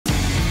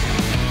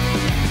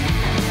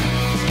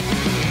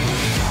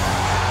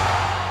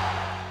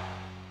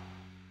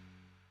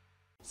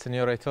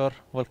Senor Aitor,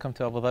 welcome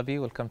to Abu Dhabi.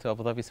 Welcome to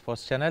Abu Dhabi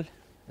Sports Channel.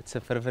 It's a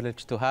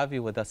privilege to have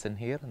you with us in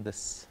here in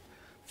this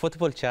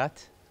football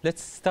chat.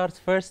 Let's start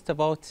first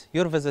about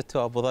your visit to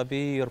Abu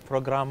Dhabi, your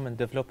program in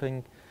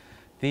developing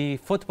the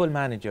football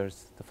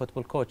managers, the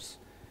football coaches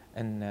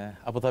in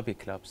Abu Dhabi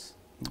clubs.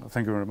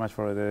 Thank you very much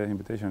for the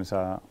invitation. It's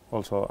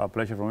also a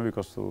pleasure for me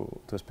because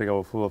to speak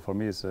about football for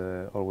me is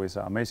always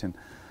amazing.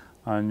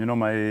 And you know,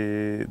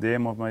 the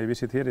aim of my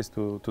visit here is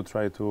to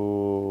try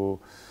to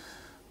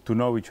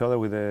know each other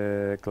with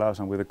the clubs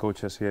and with the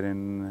coaches here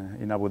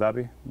in Abu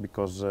Dhabi,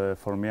 because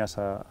for me as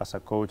a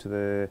coach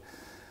the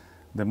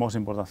most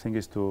important thing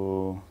is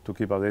to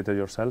keep updated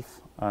yourself,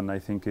 and I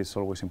think it's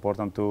always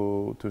important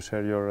to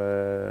share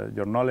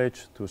your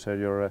knowledge, to share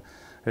your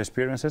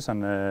experiences,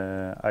 and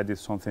I did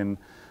something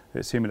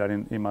similar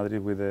in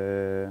Madrid with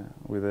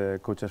the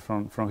coaches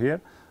from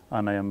here,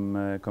 and I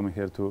am coming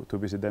here to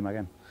visit them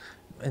again.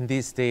 In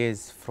these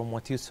days, from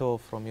what you saw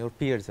from your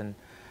peers in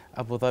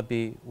Abu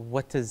Dhabi,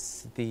 what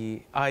is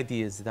the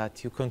ideas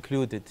that you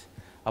concluded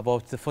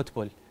about the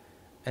football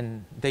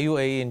in the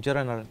UAE in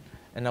general,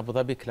 and Abu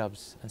Dhabi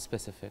clubs in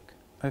specific?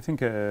 I think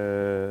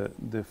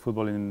the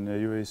football in the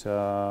UAE is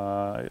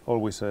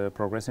always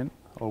progressing,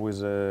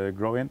 always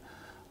growing,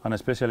 and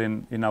especially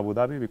in Abu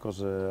Dhabi, because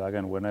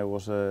again, when I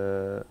was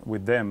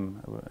with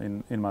them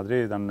in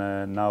Madrid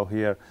and now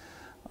here,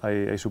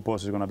 I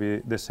suppose it's going to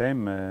be the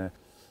same.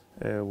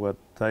 What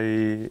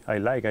I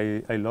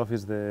love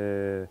is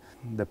the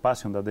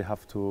passion that they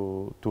have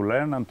to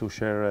learn and to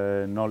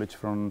share knowledge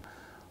from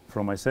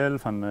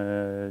myself, and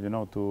you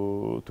know,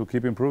 to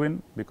keep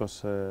improving,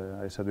 because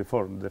I said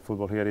before, the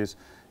football here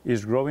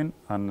is growing,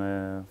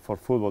 and for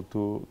football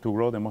to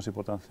grow, the most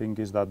important thing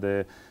is that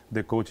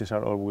the coaches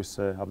are always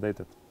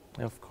updated.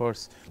 Of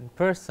course. In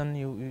person,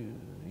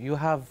 you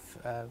have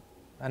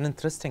an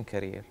interesting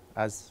career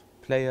as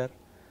player,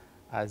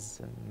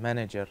 as a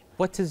manager.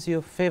 What is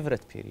your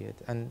favorite period,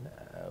 and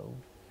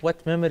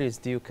what memories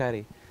do you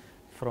carry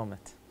from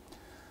it?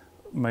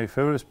 My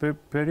favorite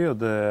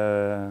period,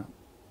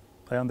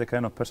 I am the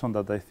kind of person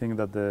that I think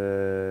that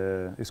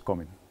is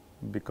coming,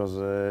 because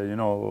you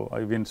know,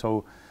 I've been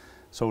so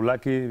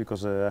lucky,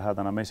 because I had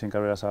an amazing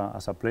career as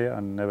a player,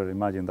 and never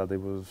imagined that I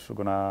was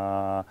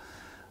gonna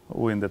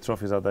win the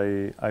trophies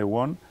that I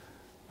won.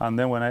 And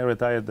then when I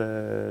retired,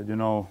 you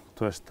know,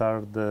 to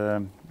start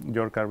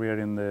your career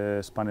in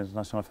the Spanish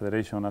National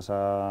Federation as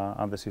a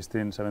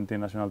under-16, 17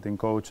 national team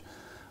coach,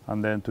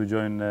 and then to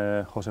join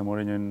Jose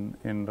Mourinho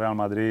in Real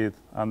Madrid,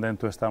 and then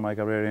to start my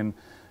career in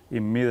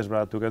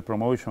Middlesbrough, to get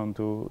promotion,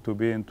 to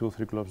be in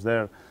 2-3 clubs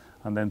there,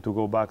 and then to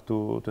go back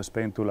to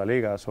Spain, to La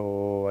Liga.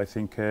 So I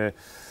think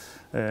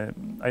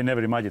I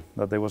never imagined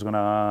that I was going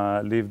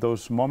to live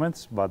those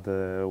moments, but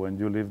when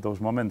you live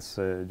those moments,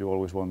 you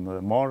always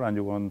want more, and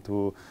you want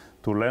to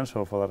learn.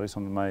 So for that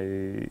reason,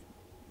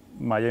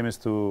 my aim is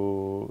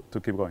to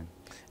keep going.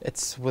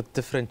 It's with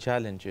different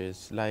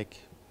challenges, like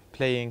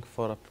playing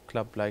for a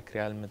club like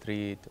Real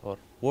Madrid, or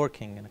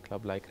working in a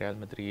club like Real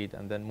Madrid,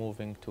 and then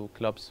moving to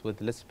clubs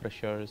with less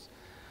pressures,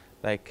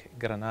 like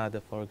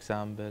Granada, for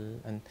example,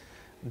 and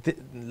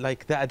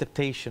the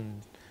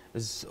adaptation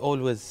is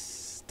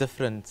always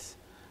different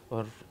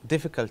or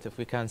difficult, if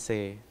we can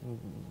say,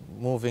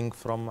 moving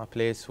from a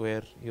place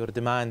where you're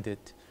demanded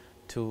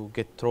to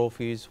get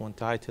trophies, win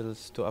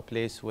titles, to a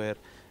place where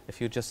if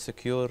you just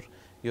secure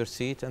your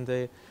seat in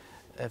the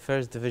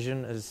first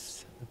division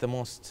is the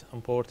most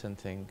important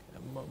thing.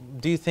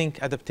 Do you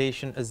think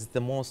adaptation is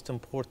the most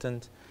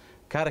important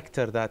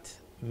character that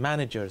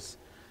managers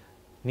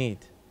need?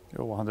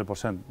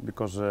 100%,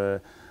 because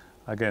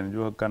again,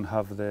 you can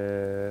have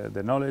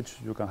the knowledge,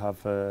 you can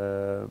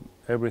have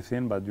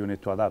everything, but you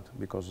need to adapt,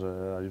 because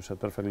as you said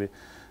perfectly,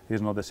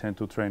 it's not the same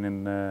to train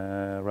in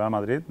Real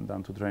Madrid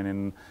than to train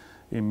in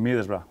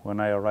Middlesbrough. When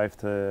I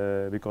arrived,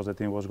 because the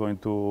team was going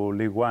to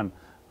League One,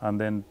 and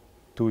then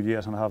 2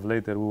 years and a half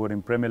later we were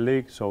in Premier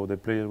League, so the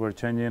players were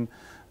changing.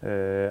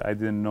 I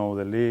didn't know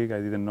the league, I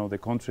didn't know the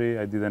country,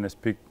 I didn't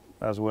speak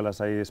as well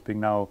as I speak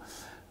now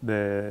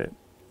the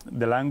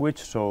language.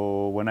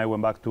 So when I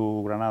went back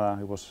to Granada,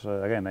 it was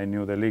again, I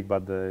knew the league,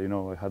 but you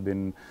know, I had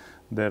been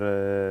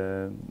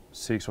there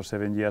 6 or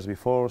 7 years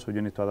before, so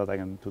you need to adapt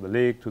again to the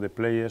league, to the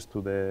players,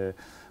 to the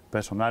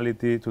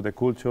personality, to the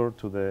culture,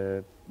 to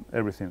the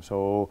everything.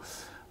 So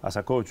as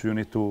a coach, you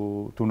need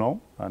to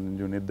know, and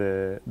you need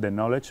the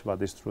knowledge,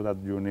 but it's true that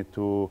you need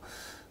to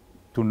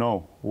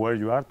know where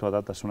you are, to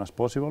adapt as soon as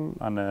possible,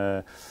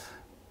 and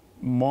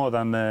more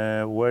than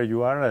where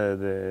you are,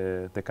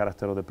 the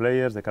character of the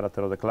players, the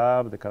character of the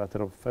club, the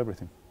character of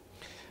everything.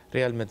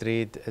 Real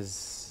Madrid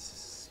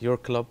is your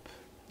club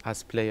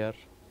as player,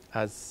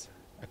 as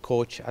a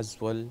coach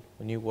as well,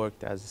 when you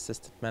worked as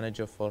assistant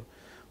manager for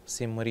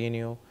Jose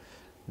Mourinho,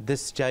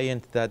 this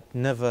giant that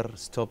never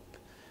stopped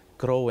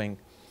growing.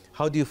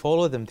 How do you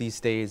follow them these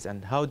days,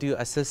 and how do you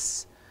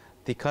assess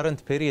the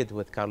current period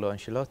with Carlo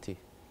Ancelotti?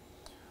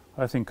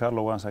 I think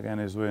Carlo once again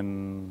is doing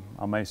an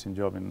amazing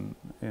job in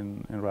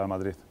Real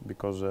Madrid,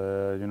 because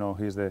you know,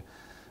 he's the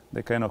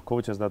kind of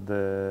coaches that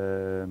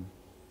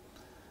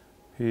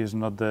He is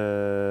not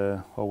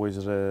always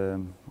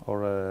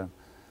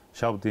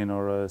shouting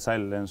or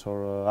silent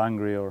or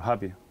angry or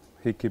happy.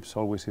 He keeps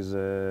always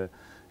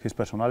his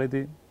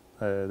personality.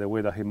 The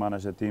way that he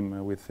managed the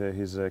team with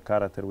his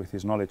character, with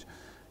his knowledge,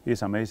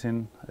 is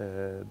amazing.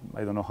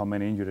 I don't know how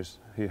many injuries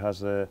he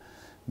has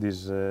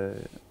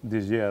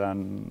this year,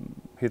 and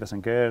he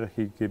doesn't care.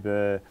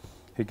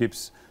 He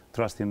keeps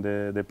trusting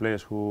the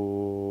players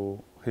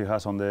who he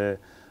has on the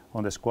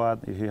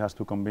squad. If he has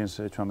to convince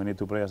Tchouaméni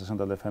to play as a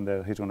central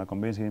defender, he's going to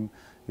convince him.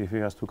 If he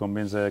has to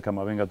convince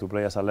Camavinga to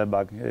play as a left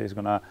back, he's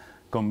going to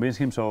convince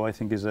him. So I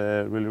think it's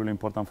really, really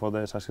important for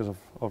the success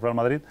of Real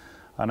Madrid.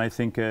 And I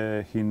think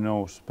he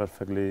knows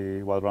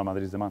perfectly what Real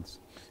Madrid demands.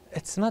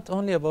 It's not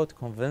only about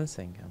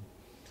convincing him.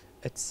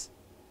 It's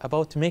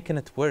about making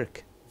it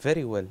work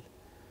very well.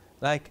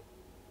 Like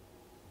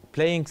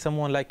playing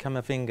someone like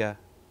Camavinga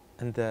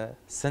in the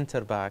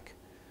centre back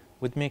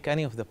would make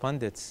any of the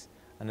pundits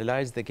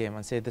analyze the game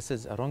and say this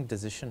is a wrong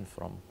decision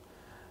from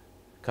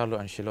Carlo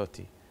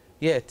Ancelotti.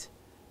 Yet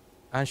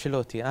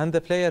Ancelotti and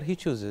the player he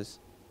chooses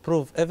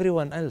prove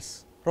everyone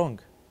else wrong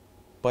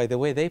by the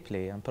way they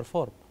play and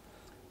perform.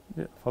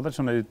 Yeah, for that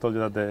reason I told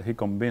you that he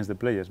convinced the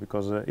players,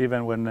 because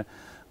even when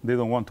they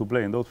don't want to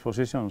play in those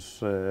positions,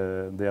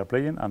 they are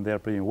playing, and they are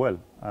playing well.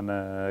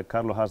 And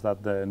Carlo has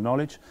that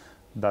knowledge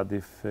that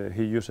if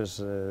he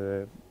uses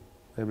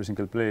every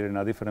single player in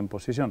a different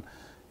position,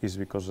 is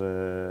because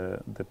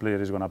the player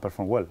is going to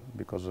perform well,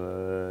 because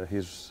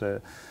he's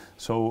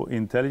so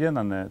intelligent,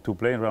 and to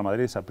play in Real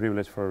Madrid is a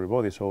privilege for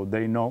everybody. So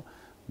they know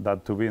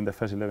that to be in the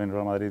first 11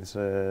 Real Madrid is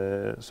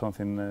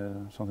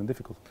something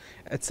difficult.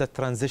 It's a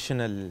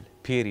transitional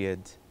period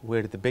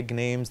where the big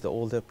names, the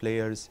older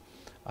players,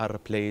 are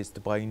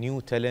replaced by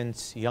new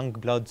talents, young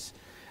bloods.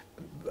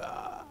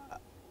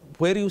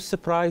 Were you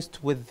surprised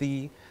with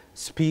the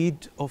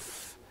speed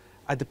of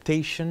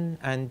adaptation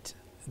and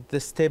the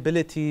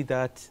stability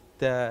that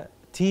the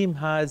team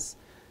has,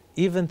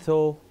 even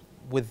though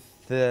with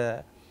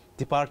the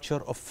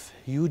departure of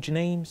huge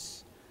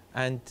names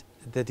and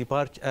the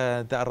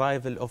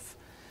arrival of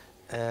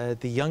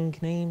the young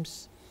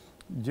names?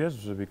 Yes,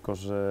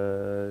 because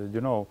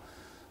you know,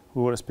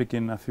 we were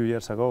speaking a few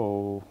years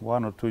ago,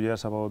 1 or 2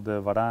 years, about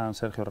Varane,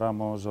 Sergio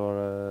Ramos,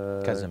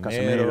 or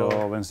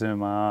Casemiro,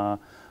 Benzema,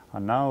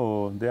 and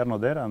now they are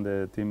not there, and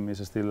the team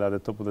is still at the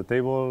top of the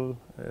table.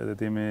 The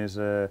team is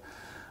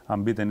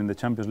unbeaten in the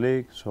Champions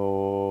League,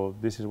 so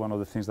this is one of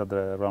the things that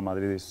the Real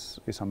Madrid is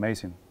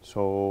amazing.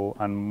 So,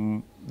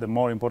 and the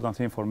most important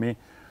thing for me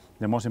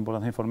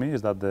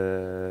is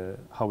that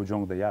how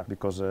young they are,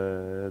 because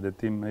the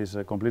team is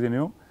completely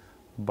new,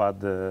 but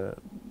the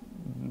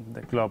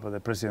club, the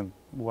president,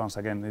 once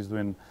again is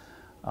doing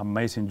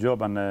amazing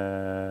job, and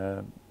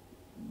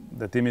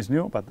the team is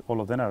new, but all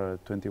of them are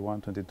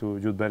 21, 22,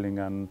 Jude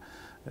Bellingham,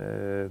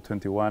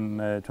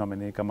 21,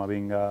 Tchouaméni,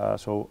 Camavinga,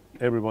 so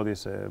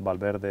everybody's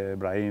Valverde,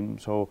 Brahim,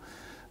 so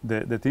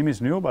the team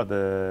is new, but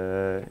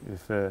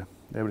if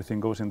everything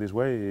goes in this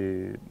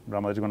way,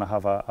 Real Madrid is going to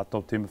have a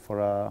top team for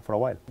a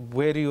while.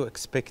 Were you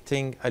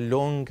expecting a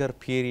longer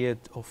period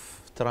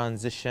of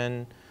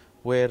transition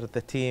where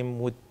the team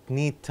would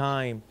need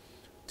time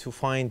to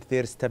find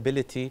their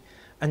stability?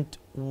 And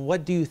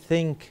what do you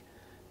think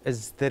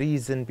is the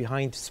reason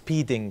behind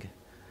speeding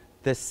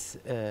this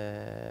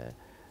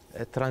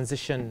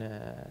transition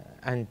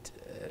and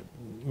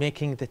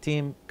making the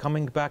team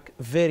coming back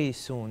very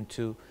soon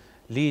to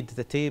lead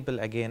the table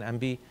again and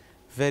be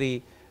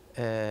very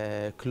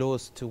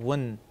close to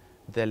win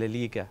the La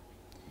Liga?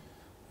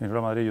 In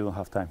Real Madrid you don't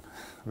have time.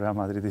 Real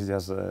Madrid is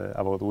just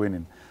about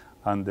winning.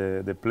 And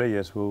the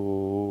players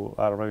who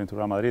are arriving to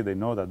Real Madrid, they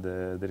know that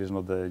there is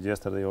not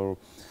yesterday or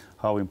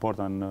how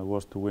important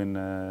was to win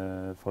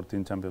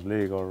 14 Champions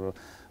League, or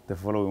the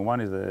following one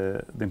is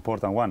the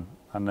important one.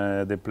 And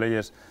the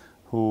players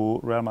who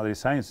Real Madrid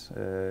signs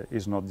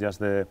is not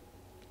just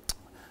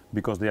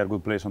because they are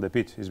good players on the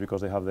pitch, it's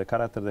because they have the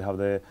character, they have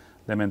the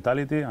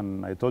mentality.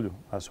 And I told you,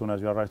 as soon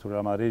as you arrive to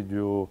Real Madrid,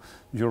 you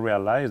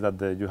realize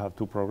that you have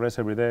to progress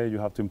every day, you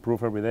have to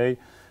improve every day,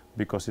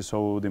 because it's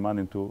so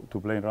demanding to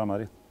play in Real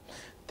Madrid.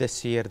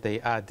 This year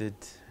they added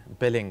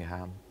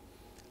Bellingham,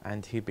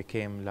 and he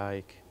became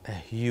like a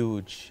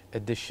huge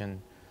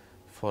addition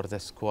for the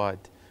squad.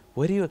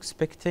 Were you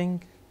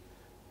expecting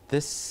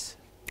this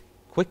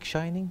quick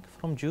shining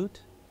from Jude?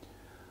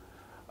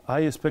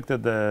 I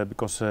expected,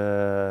 because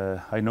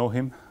I know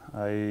him.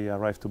 I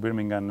arrived to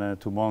Birmingham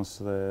 2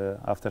 months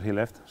after he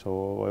left,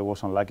 so I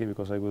was unlucky,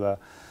 because I would have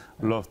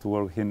loved to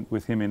work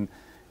with him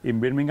in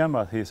Birmingham,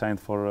 but he signed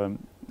for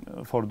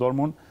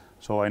Dortmund.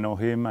 So I know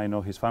him, I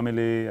know his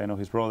family, I know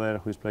his brother,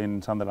 who is playing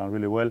in Sunderland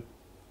really well.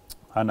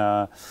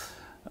 And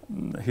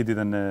he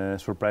didn't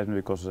surprise me,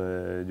 because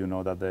you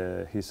know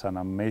that he's an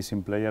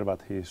amazing player,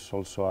 but he's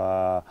also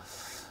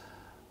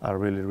a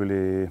really,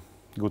 really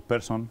good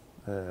person,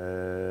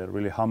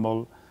 really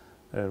humble,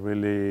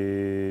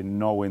 really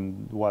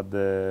knowing what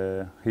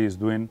he is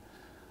doing.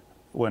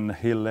 When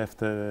he left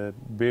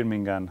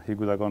Birmingham, he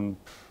could have gone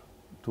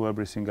to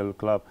every single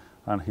club,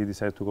 and he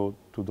decided to go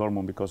to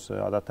Dortmund, because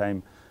at that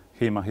time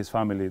him and his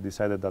family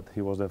decided that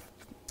he was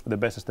the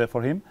best step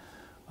for him.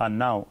 And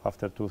now,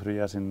 after 2-3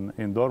 years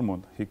in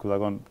Dortmund, he could have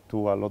gone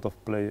to a lot of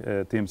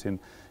teams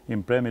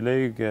in Premier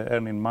League,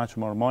 earning much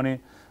more money.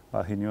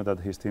 But he knew that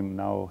his team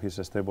now, his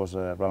step was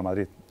Real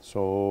Madrid.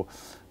 So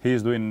he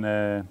is doing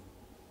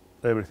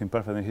everything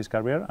perfect in his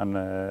career, and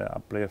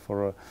a player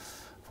for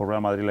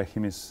Real Madrid like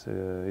him is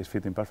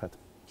fitting perfect.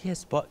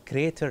 Yes, but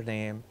greater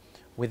name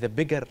with a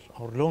bigger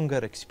or longer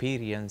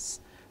experience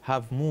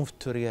have moved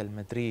to Real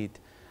Madrid,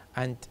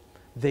 and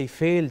they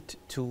failed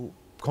to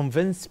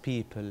convince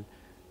people,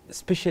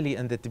 especially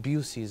in the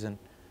debut season.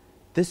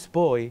 This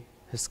boy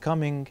is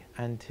coming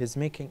and he's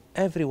making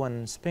everyone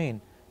in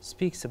Spain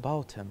speaks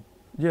about him.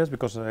 Yes,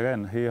 because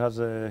again, he has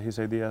his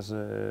ideas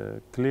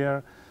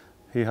clear.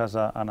 He has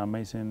an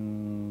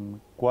amazing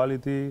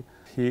quality.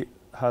 He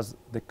has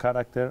the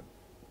character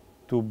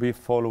to be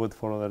followed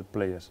for other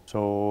players.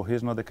 So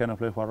he's not the kind of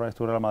player who arrives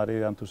to Real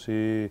Madrid and to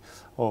see,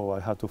 oh, I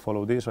have to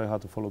follow this or I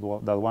have to follow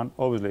that one.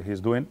 Obviously,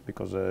 he's doing,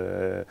 because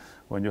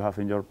when you have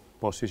in your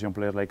position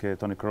players like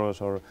Toni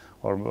Kroos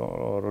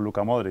or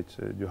Luka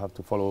Modric, you have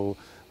to follow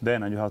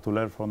them and you have to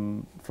learn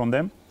from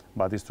them.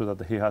 But it's true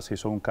that he has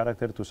his own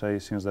character to say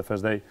since the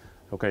first day,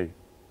 okay,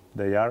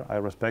 I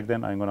respect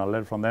them, I'm going to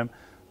learn from them,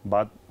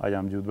 but I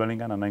am Jude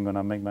Bellingham and I'm going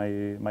to make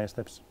my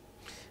steps.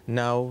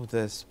 Now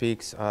the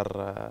speaks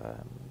are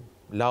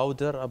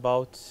louder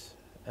about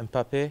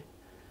Mbappe.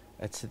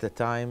 It's the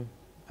time,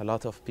 a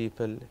lot of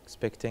people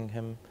expecting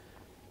him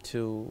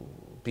to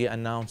be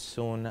announced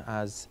soon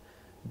as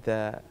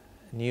the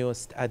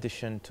newest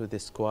addition to the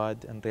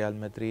squad in Real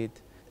Madrid.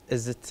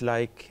 Is it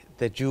like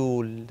the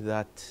jewel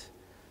that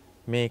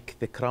make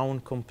the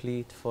crown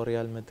complete for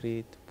Real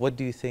Madrid? What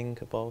do you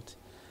think about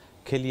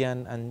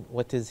Kylian and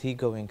what is he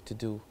going to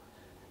do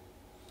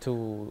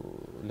to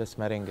Los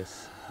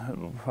Merengues?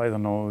 I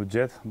don't know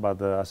yet,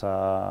 but as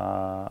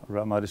a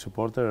Real Madrid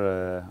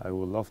supporter, I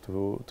would love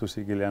to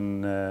see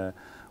Kylian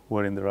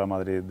wearing the Real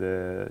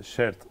Madrid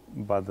shirt.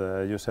 But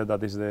you said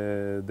that is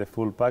the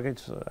full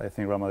package. I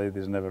think Real Madrid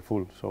is never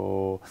full,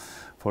 so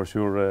for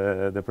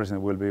sure the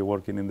president will be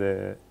working in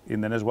the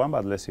next one.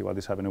 But let's see what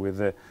is happening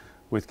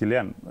with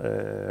Kylian.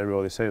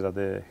 Everybody says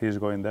that he is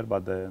going there,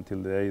 but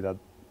until the day that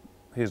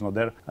he is not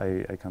there,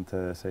 I can't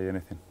say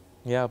anything.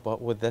 Yeah,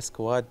 but with the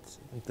squad,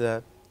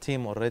 the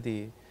team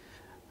already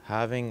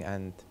having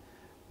and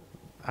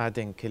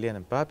adding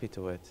Kylian Mbappe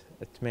to it,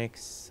 it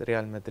makes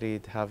Real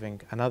Madrid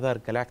having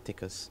another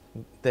Galacticos.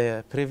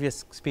 The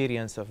previous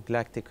experience of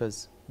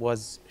Galacticos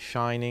was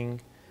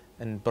shining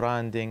in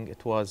branding.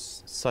 It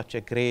was such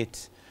a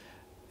great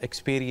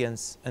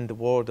experience in the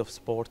world of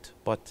sport,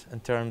 but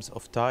in terms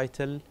of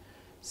title,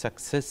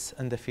 success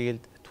in the field,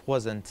 it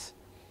wasn't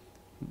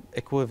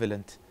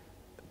equivalent.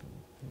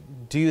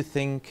 Do you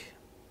think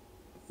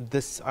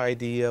this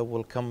idea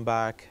will come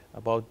back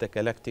about the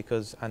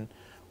Galacticos, and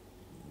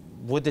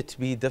would it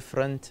be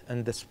different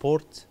in the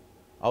sport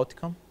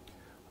outcome?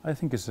 I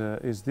think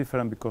it's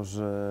different because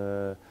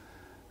the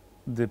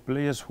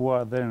players who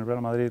are there in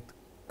Real Madrid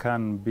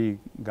can be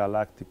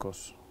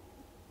Galacticos,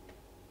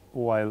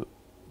 while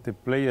the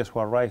players who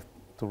arrived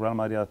to Real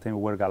Madrid at the time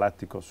were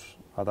Galacticos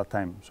at that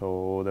time.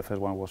 So the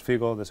first one was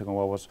Figo, the second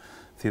one was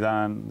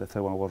Zidane, the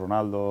third one was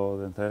Ronaldo,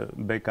 the third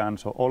Beckham.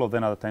 So all of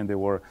them at the time they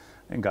were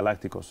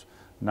Galacticos.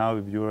 Now,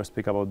 if you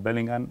speak about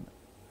Bellingham,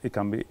 it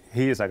can be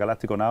he is a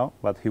Galactico now,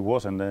 but he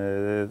wasn't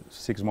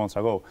 6 months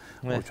ago.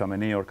 Yeah. Or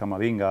Tchouaméni or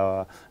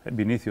Camavinga,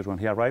 Vinicius, when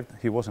he arrived,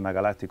 he wasn't a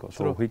Galactico.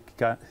 So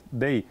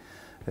they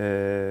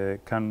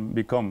can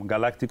become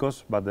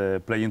Galacticos,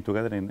 but playing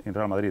together in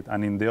Real Madrid.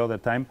 And in the other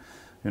time,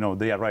 you know,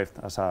 they arrived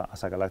as a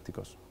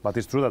Galacticos. But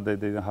it's true that they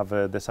didn't have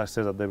the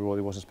success that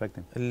everybody was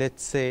expecting.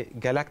 Let's say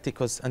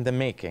Galacticos in the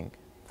making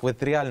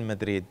with Real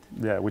Madrid.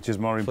 Yeah, which is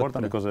more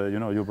important because, you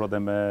know, you brought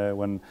them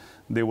when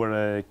they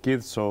were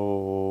kids.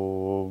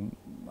 So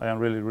I am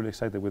really, really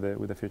excited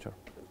with the future.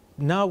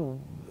 Now,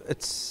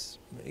 it's,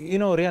 you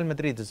know, Real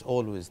Madrid is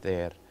always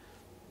there.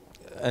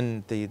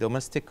 In the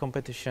domestic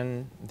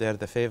competition, they're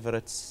the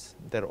favorites.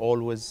 They're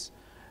always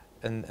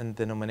in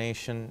the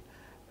nomination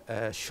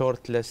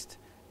shortlist.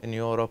 In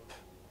Europe,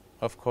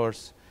 of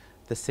course,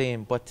 the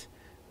same. But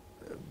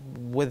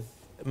with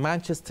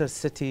Manchester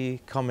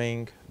City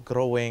coming,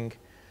 growing,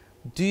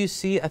 do you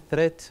see a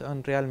threat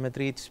on Real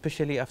Madrid,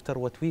 especially after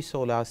what we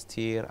saw last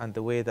year and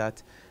the way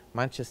that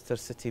Manchester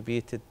City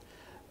beat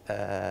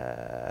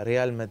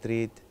Real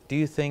Madrid? Do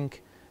you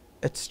think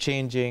it's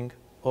changing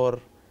or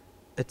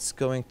it's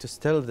going to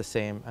still the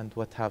same, and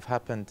what have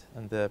happened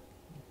in the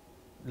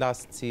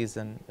last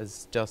season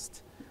is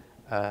just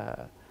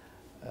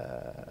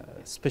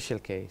special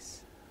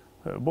case?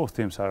 Both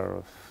teams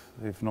are,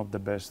 if not the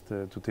best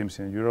two teams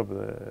in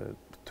Europe,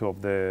 two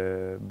of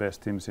the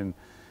best teams in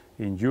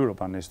Europe.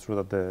 And it's true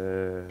that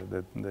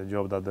the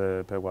job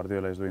that Pep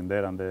Guardiola is doing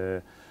there and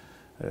the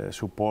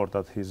support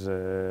that he's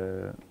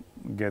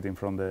getting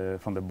from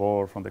the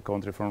board, from the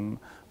country, from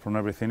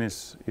everything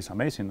is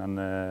amazing,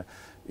 and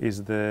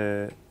is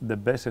the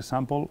best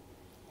example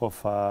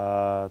of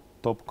a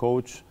top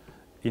coach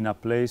in a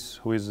place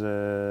who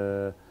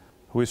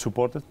is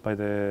supported by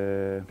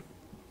the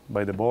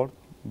by the board,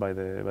 by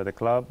the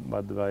club,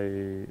 but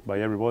by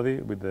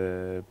everybody, with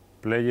the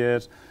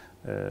players,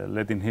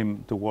 letting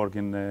him to work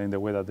in the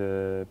way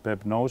that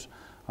Pep knows.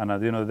 And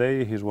at the end of the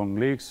day, he's won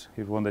leagues,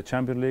 he's won the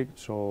Champions League.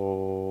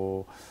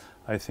 So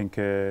I think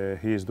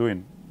he is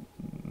doing,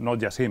 not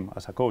just him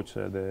as a coach,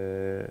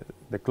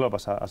 the club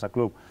as a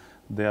club,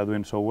 they are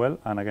doing so well.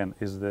 And again,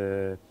 is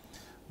the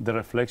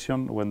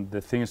reflection when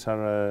the things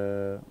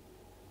are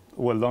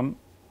well done.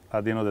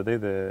 At the end of the day,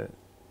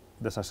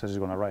 the success is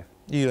going to arrive.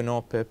 You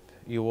know Pep,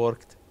 you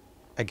worked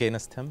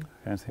against him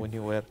when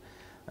you were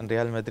in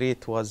Real Madrid.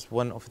 It was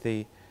one of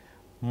the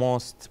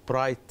most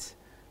bright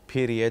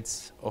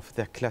periods of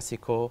the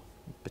Clásico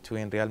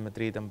between Real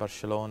Madrid and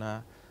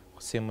Barcelona.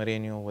 Jose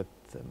Mourinho with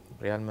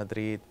Real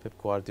Madrid, Pep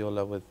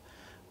Guardiola with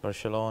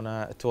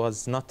Barcelona. It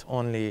was not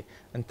only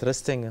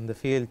interesting in the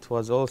field, it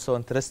was also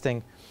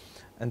interesting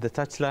in the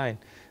touchline.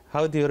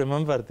 How do you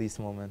remember these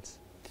moments?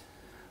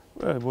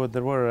 Well,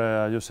 there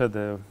were, you said,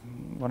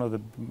 one of the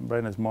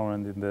brightest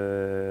moments in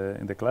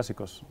the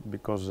Clásicos,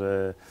 because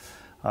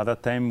at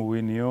that time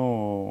we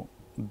knew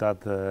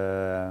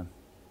that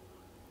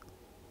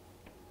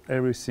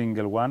every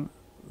single one,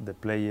 the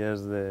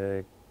players,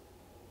 the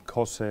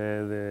Jose,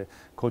 the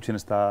coaching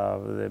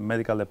staff, the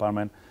medical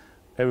department,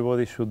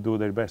 everybody should do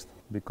their best,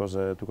 because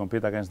to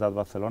compete against that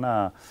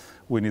Barcelona,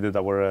 we needed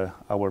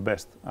our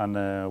best. And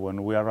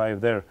when we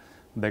arrived there,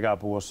 the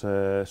gap was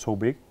so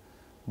big.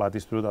 But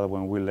it's true that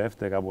when we left,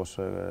 the gap was,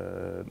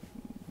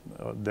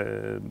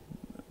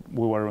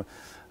 we were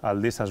at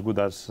least as good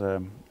as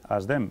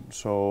them.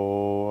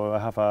 So I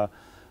have a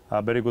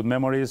very good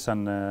memories,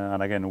 and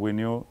again, we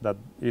knew that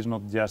it's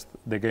not just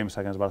the games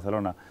against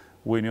Barcelona.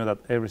 We knew that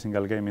every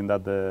single game in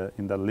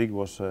that league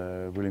was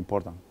really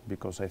important,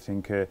 because I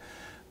think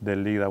the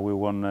league that we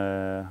won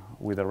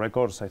with the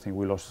records, I think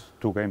we lost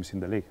 2 games in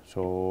the league.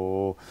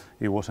 So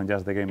it wasn't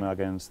just the game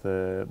against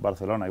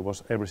Barcelona, it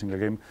was every single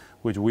game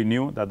which we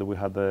knew that we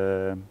had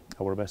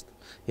our best.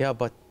 Yeah,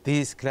 but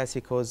these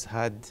Clásicos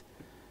had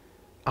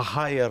a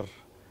higher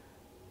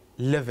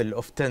level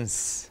of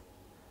tense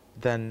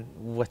than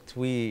what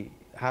we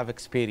have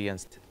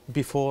experienced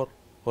before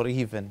or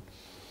even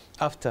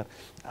after.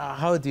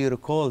 How do you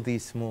recall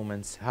these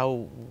moments?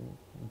 How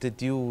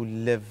did you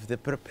live the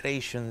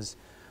preparations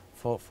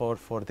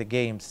for the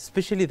games,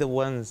 especially the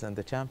ones in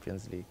the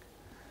Champions League?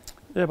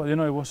 Yeah, but you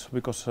know, it was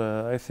because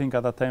I think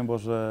at that time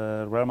was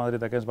Real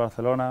Madrid against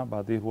Barcelona,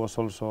 but it was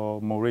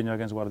also Mourinho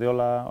against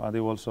Guardiola, and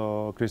it was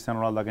also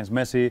Cristiano Ronaldo against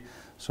Messi.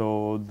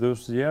 So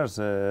those years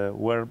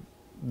were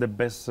the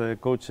best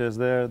coaches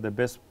there, the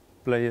best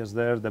players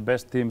there, the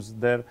best teams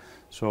there.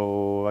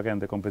 So again,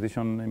 the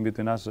competition in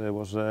between us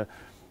was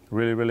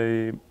really,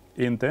 really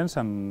intense,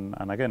 and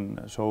again,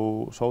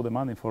 so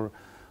demanding for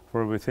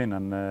everything.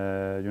 And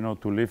you know,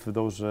 to live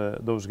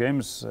those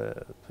games,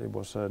 it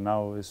was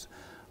now is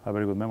a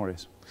very good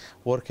memories.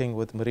 Working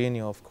with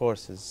Mourinho, of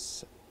course,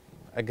 is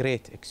a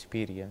great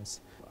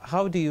experience.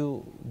 How do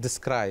you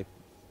describe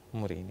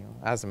Mourinho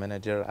as a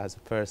manager, as a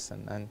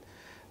person, and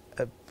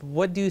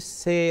what do you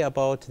say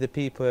about the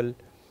people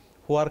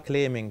who are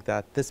claiming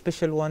that the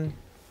special one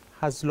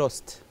has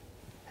lost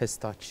his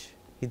touch?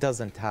 He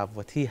doesn't have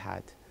what he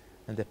had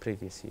in the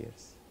previous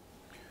years.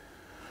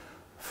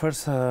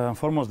 First and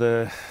foremost,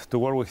 to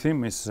work with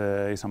him is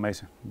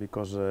amazing,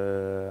 because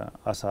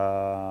as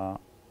a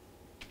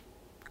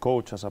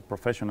coach, as a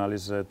professional,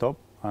 is top,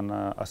 and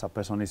as a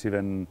person is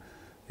even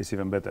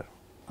better.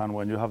 And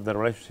when you have the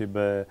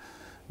relationship,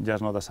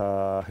 just not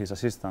as his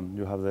assistant,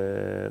 you have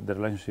the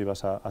relationship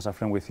as a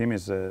friend with him,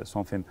 is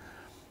something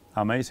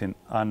amazing.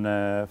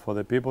 And for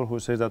the people who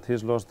say that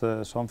he's lost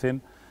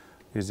something,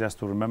 is just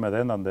to remember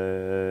then, and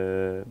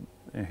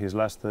in his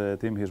last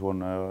team he's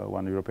won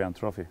 1 European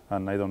trophy,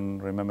 and I don't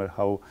remember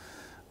how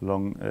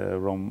long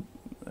Rome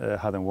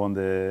hadn't won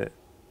the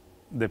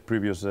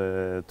previous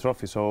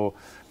trophy. So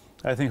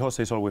I think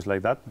Jose is always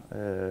like that.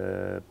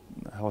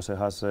 Jose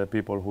has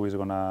people who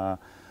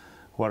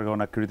are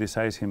gonna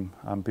criticize him,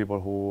 and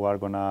people who are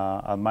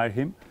gonna admire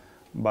him.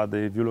 But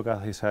if you look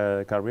at his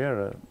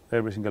career,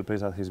 every single place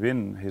that he's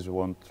been, he's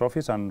won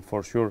trophies, and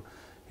for sure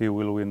he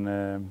will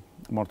win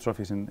more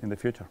trophies in the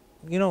future.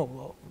 You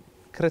know,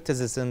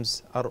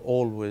 criticisms are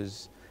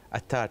always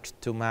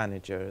attached to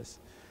managers,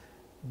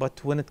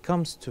 but when it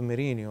comes to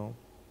Mourinho,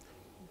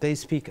 they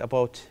speak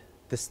about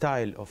the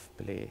style of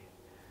play,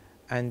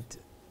 and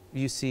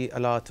you see a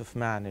lot of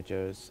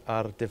managers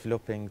are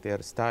developing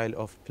their style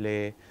of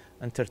play,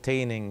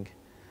 entertaining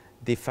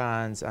the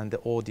fans and the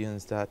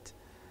audience that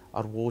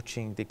are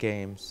watching the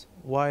games,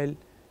 while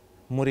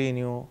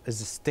Mourinho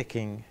is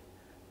sticking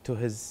to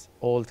his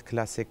old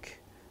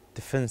classic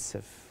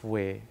defensive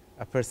way,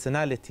 a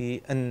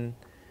personality and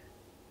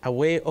a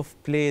way of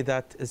play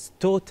that is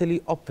totally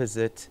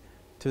opposite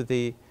to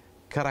the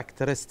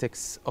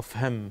characteristics of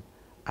him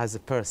as a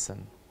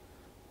person.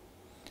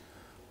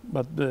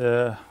 But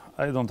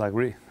I don't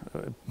agree,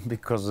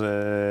 because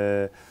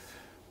and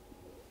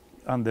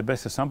the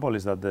best example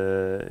is that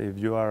if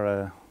you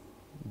are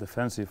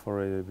defensive,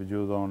 or if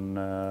you don't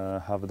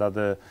have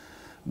that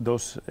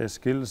those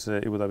skills,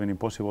 it would have been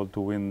impossible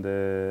to win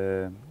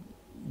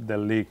the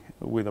league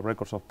with the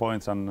records of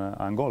points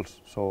and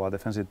goals. So a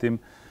defensive team,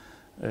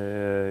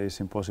 it's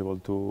impossible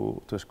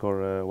to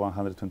score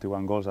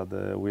 121 goals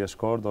that we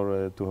scored,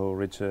 or to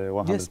reach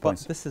 100 yes,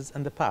 points. But this is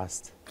in the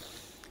past.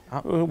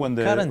 When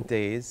the Current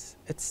days,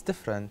 it's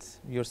different.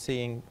 You're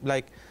seeing,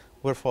 like,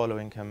 we're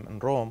following him in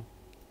Rome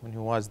when he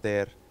was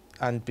there,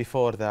 and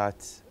before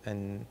that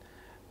in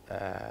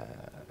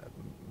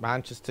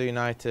Manchester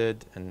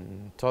United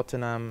and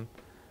Tottenham.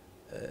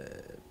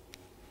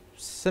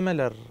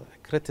 Similar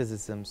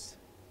criticisms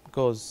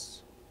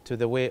goes to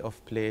the way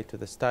of play, to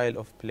the style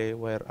of play,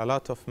 where a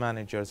lot of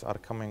managers are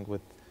coming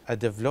with a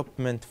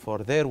development for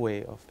their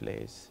way of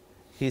plays.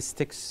 He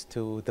sticks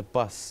to the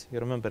bus. You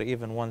remember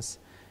even once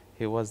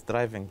he was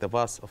driving the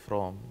bus of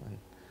Rome, and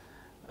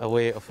a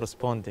way of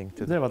responding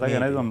to. Yeah, but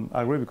again, I don't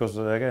agree, because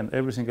again,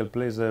 every single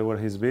place where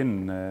he's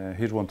been,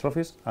 he's won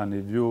trophies. And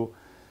if you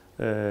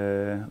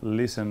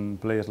listen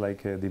players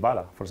like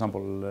Dybala, for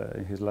example,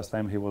 in his last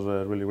time, he was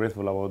really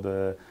grateful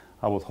about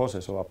Jose.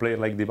 So a player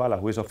like Dybala,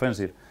 who is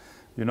offensive,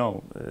 you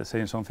know,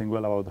 saying something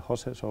well about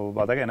Jose. So,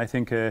 but again, I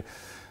think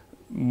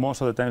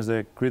most of the times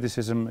the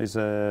criticism is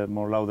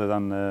more louder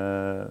than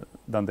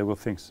the good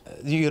things.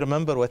 Do you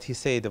remember what he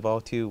said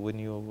about you when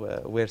you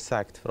were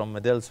sacked from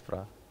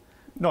Middlesbrough?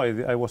 No,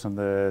 I wasn't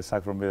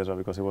sacked from Middlesbrough,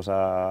 because it was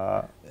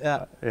a...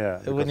 yeah.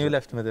 When you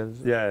left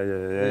Middlesbrough.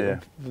 Yeah.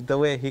 The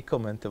way he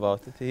commented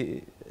about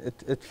it,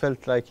 it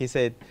felt like he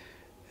said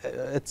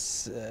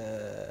it's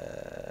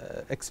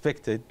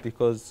expected,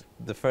 because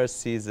the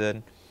first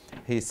season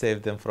he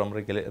saved them from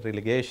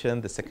relegation.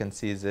 The second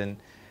season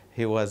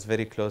he was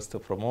very close to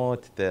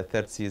promote. The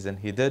third season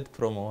he did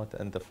promote,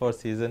 and the fourth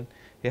season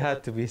he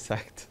had to be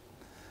sacked.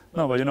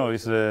 No, but you know,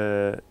 it's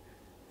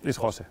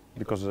Jose,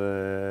 because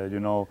you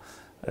know,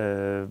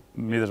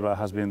 Middlesbrough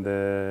has been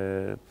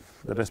the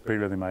best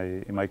period in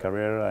my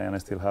career, and I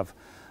still have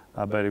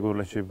a very good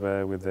relationship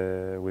with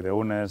the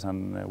owners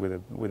and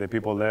with the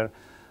people there.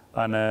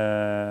 And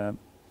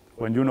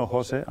when you know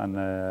Jose, and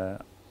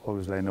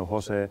obviously I know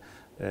Jose,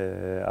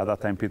 at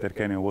that time Peter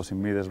Kenyon was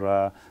in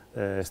Middlesbrough,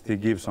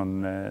 Steve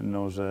Gibson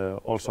knows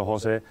also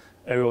Jose.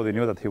 Everybody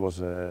knew that he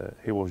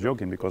was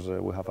joking, because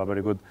we have a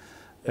very good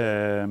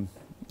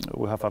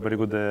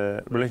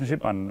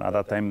relationship. And at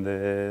that time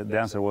the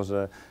answer was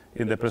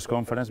in the press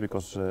conference,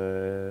 because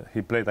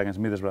he played against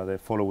Middlesbrough the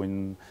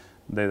following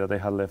day that they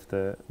had left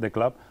the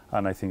club,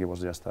 and I think it was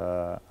just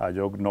a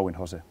joke, knowing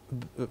Jose.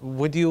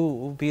 Would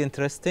you be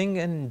interested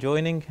in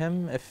joining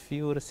him if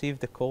you received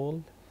the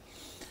call?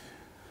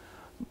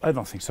 I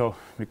don't think so,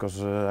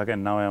 because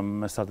again, now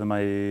I'm starting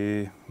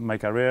my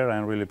career.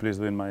 I'm really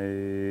pleased with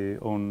my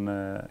own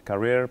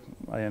career.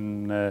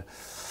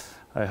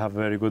 I have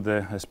very good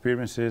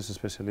experiences,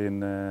 especially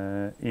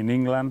in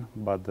England,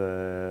 but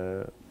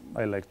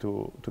I like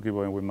to keep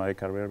going with my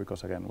career,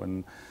 because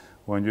again,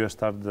 when you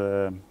start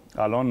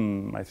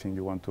alone, I think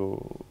you want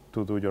to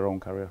do your own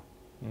career.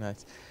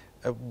 Nice.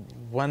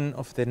 One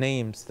of the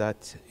names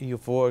that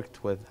you've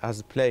worked with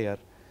as a player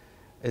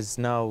is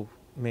now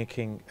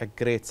making a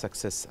great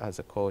success as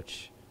a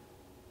coach,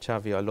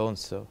 Xavi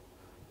Alonso.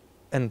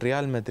 In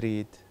Real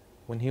Madrid,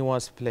 when he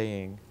was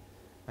playing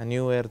and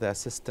you were the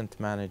assistant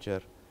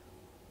manager,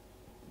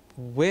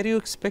 were you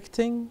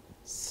expecting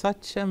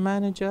such a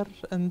manager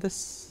in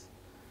this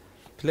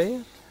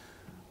player?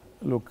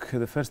 Look,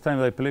 the first time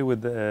I played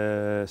with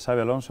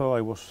Xavi Alonso,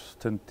 I was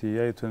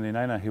 28,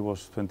 29, and he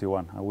was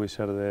 21. And we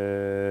shared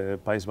the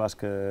País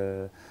Basque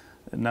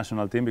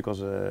national team,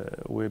 because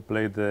we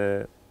played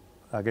a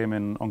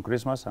game on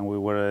Christmas, and we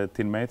were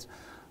teammates.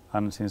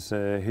 And since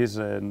he's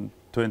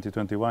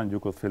 2021, you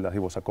could feel that he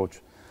was a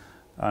coach.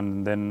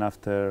 And then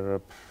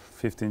after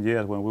 15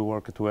 years, when we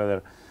worked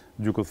together,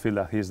 you could feel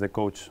that he's the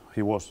coach.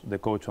 He was the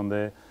coach on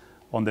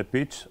the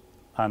pitch.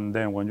 And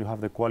then when you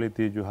have the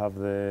quality, you have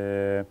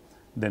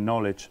the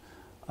knowledge,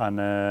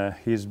 and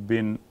he's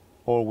been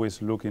always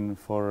looking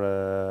for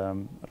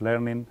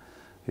learning.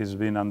 He's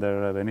been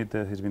under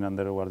Benitez, he's been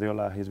under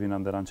Guardiola, he's been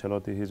under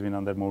Ancelotti, he's been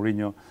under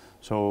Mourinho.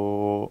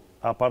 So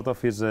a part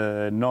of his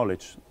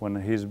knowledge, when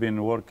he's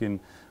been working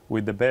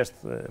with the best,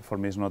 for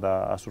me is not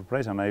a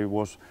surprise. And I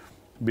was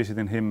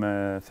visiting him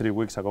 3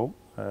 weeks ago,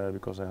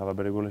 because I have a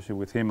very good relationship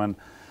with him, and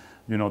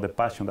you know, the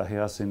passion that he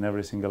has in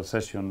every single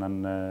session,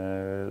 and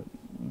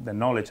the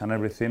knowledge and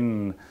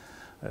everything,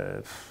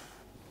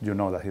 you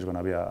know that he's going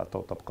to be a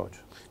top coach.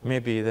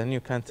 Maybe then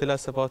you can tell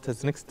us about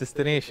his next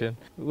destination.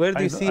 Where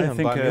do you see him?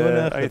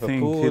 I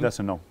think he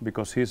doesn't know,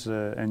 because he's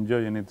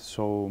enjoying it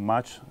so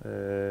much.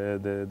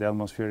 The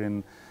atmosphere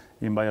in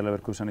Bayer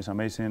Leverkusen is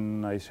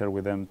amazing. I share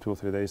with them 2 or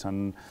 3 days,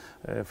 and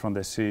from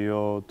the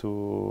CEO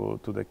to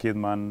the kid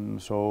man.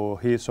 So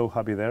he is so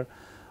happy there,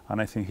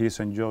 and I think he's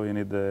enjoying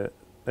it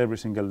every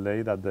single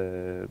day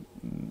that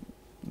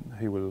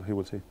he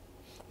will see.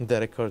 The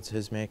records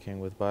he's making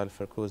with Bayer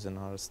Leverkusen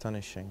are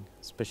astonishing,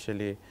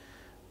 especially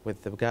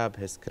with the gap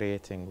he's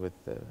creating with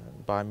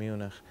Bayern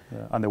Munich.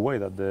 Yeah, and the way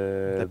that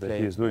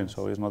he is doing. Yes.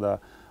 So it's not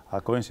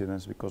a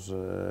coincidence, because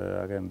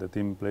again, the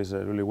team plays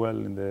really well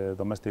in the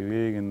domestic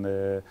league, in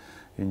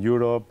in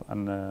Europe,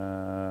 and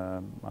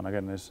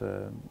again, it's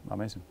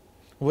amazing.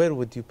 Where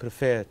would you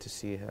prefer to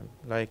see him?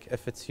 Like,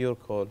 if it's your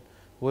call,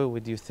 where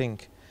would you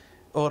think,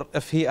 or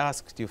if he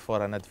asked you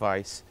for an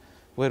advice,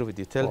 where would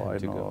you tell him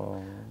to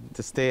go?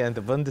 To stay in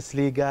the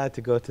Bundesliga,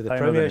 to go to the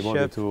Premiership? I'm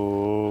not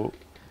anybody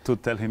to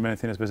tell him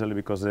anything, especially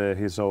because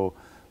he's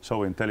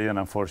so intelligent,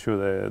 and for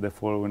sure the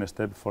following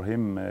step for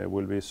him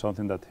will be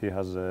something that he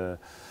has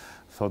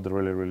thought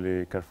really,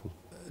 really careful.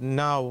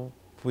 Now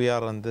we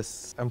are in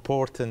this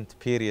important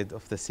period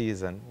of the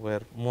season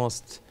where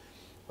most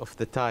of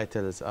the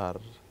titles are,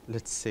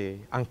 let's say,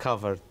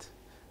 uncovered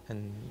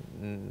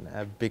in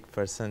a big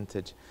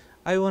percentage.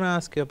 I want to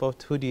ask you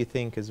about who do you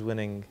think is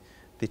winning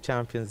the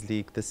Champions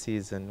League this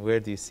season? Where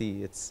do you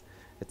see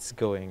it's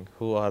going?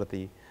 Who are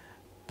the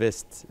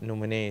best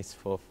nominees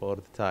for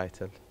the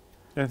title?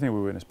 I think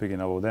we've been speaking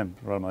about them,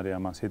 Real Madrid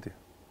and Man City,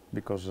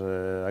 because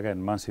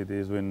again, Man City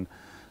is doing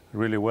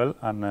really well,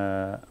 and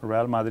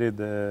Real Madrid,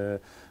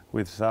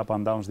 with up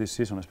and downs this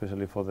season,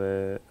 especially for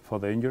the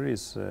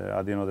injuries,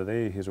 at the end of the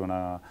day, he's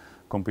gonna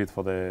compete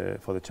for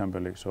the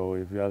Champions League. So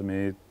if you ask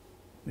me,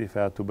 if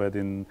I had to bet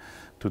in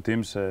two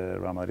teams,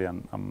 Real Madrid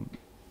and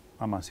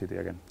Man City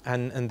again.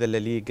 And in the La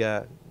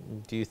Liga,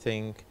 do you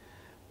think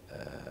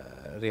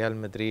Real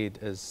Madrid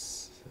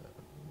is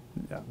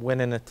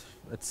winning it?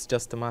 It's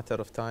just a matter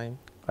of time?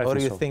 Or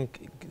do you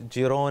think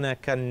Girona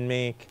can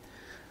make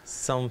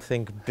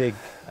something big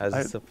as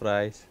a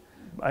surprise?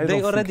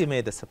 They already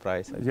made a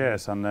surprise.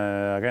 Yes, and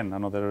again,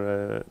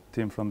 another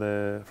team from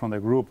the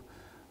group.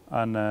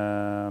 And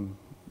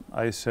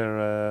I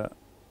share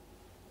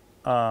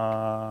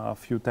a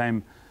few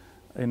times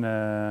in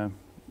the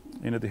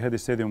Etihad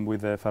Stadium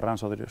with Ferran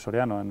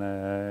Soriano and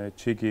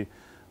Chiqui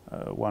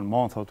 1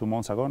 month or 2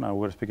 months ago, and we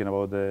were speaking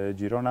about the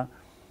Girona.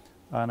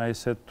 And I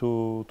said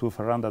to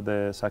Ferran that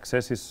the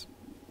success is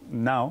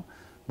now,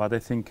 but I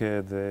think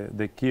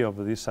the key of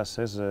this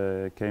success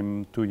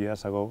came 2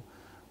 years ago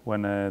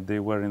when they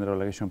were in the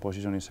relegation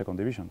position in 2nd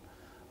division.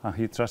 And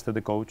he trusted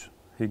the coach,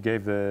 he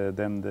gave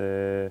them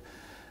the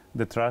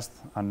trust,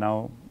 and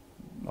now,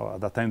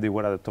 at that time they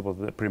were at the top of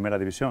the Primera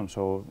Division.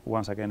 So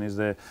once again, is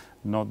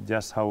not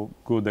just how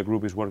good the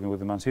group is working with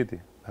the Man City,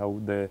 how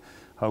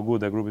good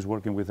the group is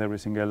working with every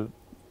single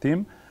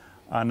team.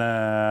 And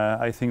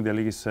I think the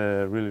league is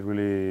really,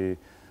 really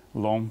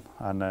long,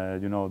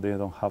 and you know, they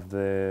don't have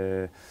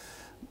the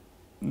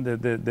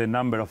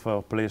number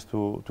of players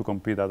to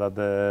compete at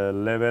that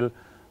level.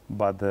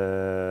 But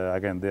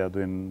again, they are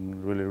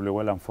doing really, really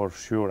well, and for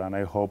sure, and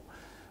I hope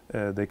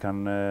they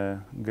can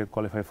get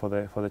qualified for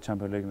the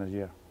Champions League next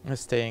year.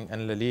 Staying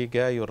in La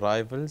Liga, your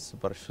rivals,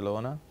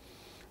 Barcelona,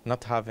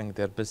 not having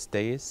their best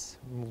days,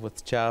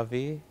 with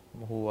Xavi,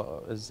 who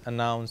is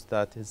announced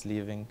that he's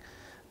leaving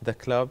the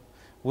club.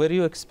 Were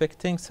you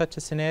expecting such a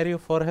scenario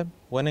for him,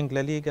 winning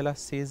La Liga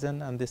last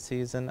season and this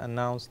season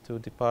announced to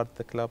depart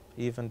the club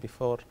even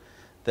before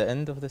the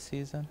end of the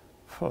season?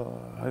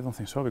 I don't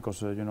think so,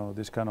 because you know,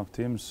 these kind of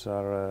teams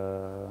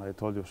are, I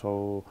told you,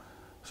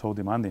 so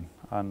demanding.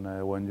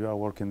 And when you are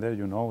working there,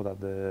 you know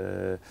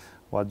that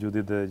what you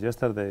did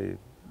yesterday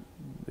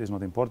is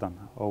not important.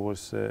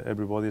 Always,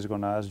 everybody is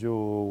going to ask you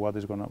what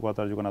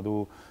are you going to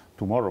do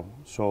tomorrow.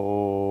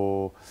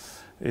 So,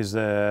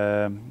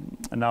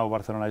 now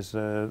Barcelona is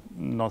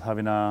not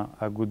having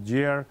a good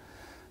year.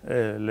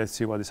 Let's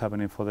see what is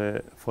happening for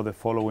the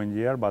following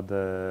year. But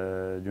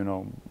you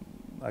know,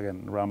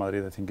 again, Real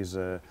Madrid, I think, is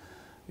the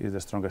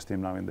strongest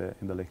team now in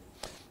the league.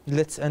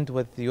 Let's end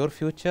with your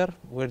future.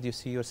 Where do you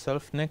see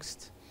yourself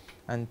next,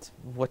 and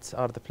what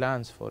are the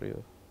plans for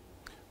you?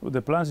 Well,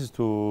 the plans is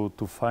to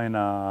find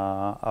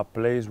a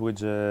place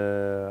which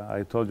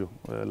I told you,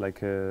 like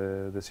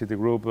the City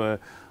Group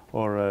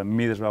or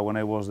Middlesbrough when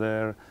I was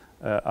there,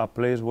 a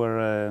place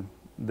where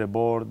the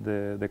board,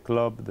 the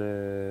club,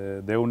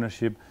 the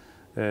ownership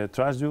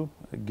trust you,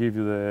 give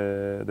you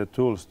the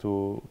tools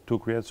to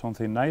create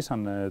something nice,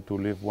 and to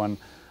live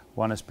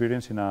one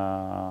experience in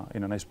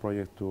a nice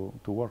project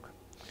to work.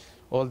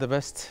 All the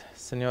best,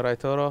 Señor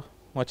Aitoro.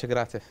 Muchas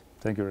gracias.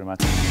 Thank you very much.